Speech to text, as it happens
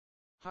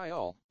Hi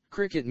all,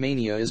 Cricket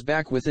Mania is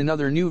back with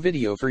another new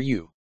video for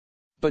you.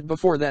 But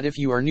before that, if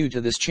you are new to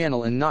this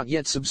channel and not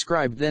yet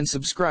subscribed, then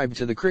subscribe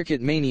to the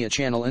Cricket Mania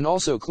channel and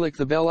also click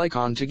the bell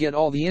icon to get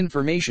all the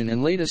information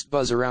and latest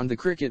buzz around the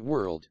cricket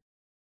world.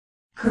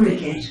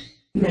 Cricket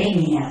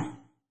Mania.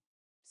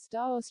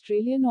 Star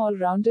Australian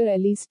all-rounder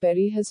Ellyse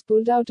Perry has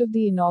pulled out of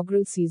the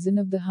inaugural season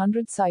of the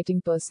 100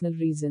 citing personal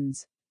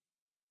reasons.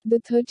 The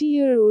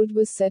 30-year-old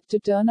was set to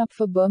turn up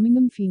for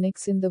Birmingham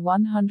Phoenix in the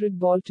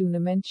 100-ball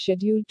tournament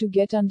scheduled to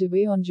get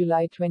underway on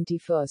July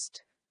 21.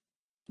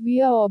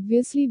 We are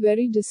obviously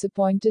very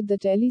disappointed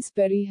that Ellyse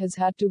Perry has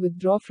had to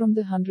withdraw from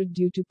the 100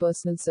 due to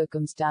personal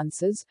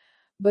circumstances,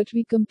 but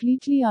we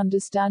completely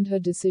understand her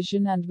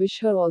decision and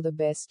wish her all the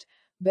best,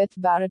 Beth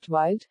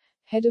Barrett-Wild,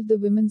 head of the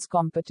women's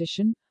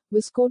competition,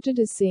 was quoted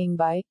as saying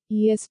by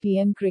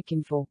ESPN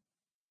Cricinfo.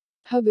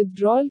 Her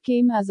withdrawal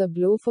came as a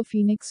blow for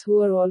Phoenix, who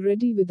are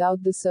already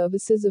without the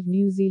services of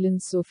New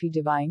Zealand's Sophie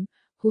Devine,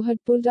 who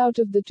had pulled out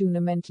of the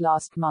tournament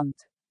last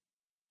month.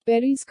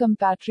 Perry's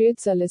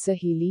compatriots Alyssa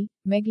Healy,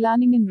 Meg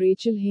Lanning and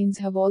Rachel Haynes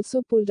have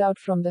also pulled out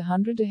from the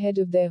 100 ahead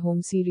of their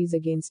home series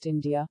against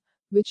India,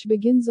 which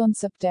begins on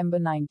September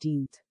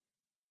 19.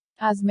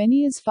 As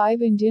many as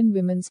 5 Indian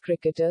women's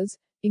cricketers,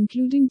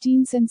 including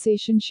teen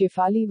sensation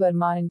Shefali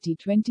Verma and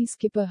T20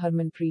 skipper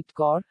Harmanpreet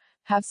Kaur,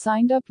 have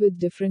signed up with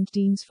different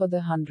teams for the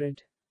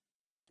 100.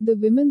 The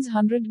women's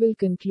 100 will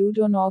conclude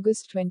on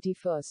August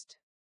 21.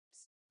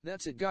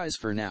 That's it guys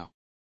for now.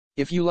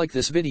 If you like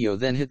this video,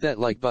 then hit that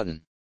like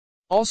button.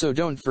 Also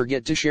don't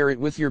forget to share it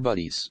with your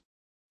buddies.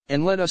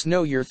 And let us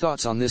know your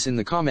thoughts on this in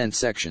the comment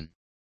section.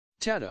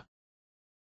 Tada!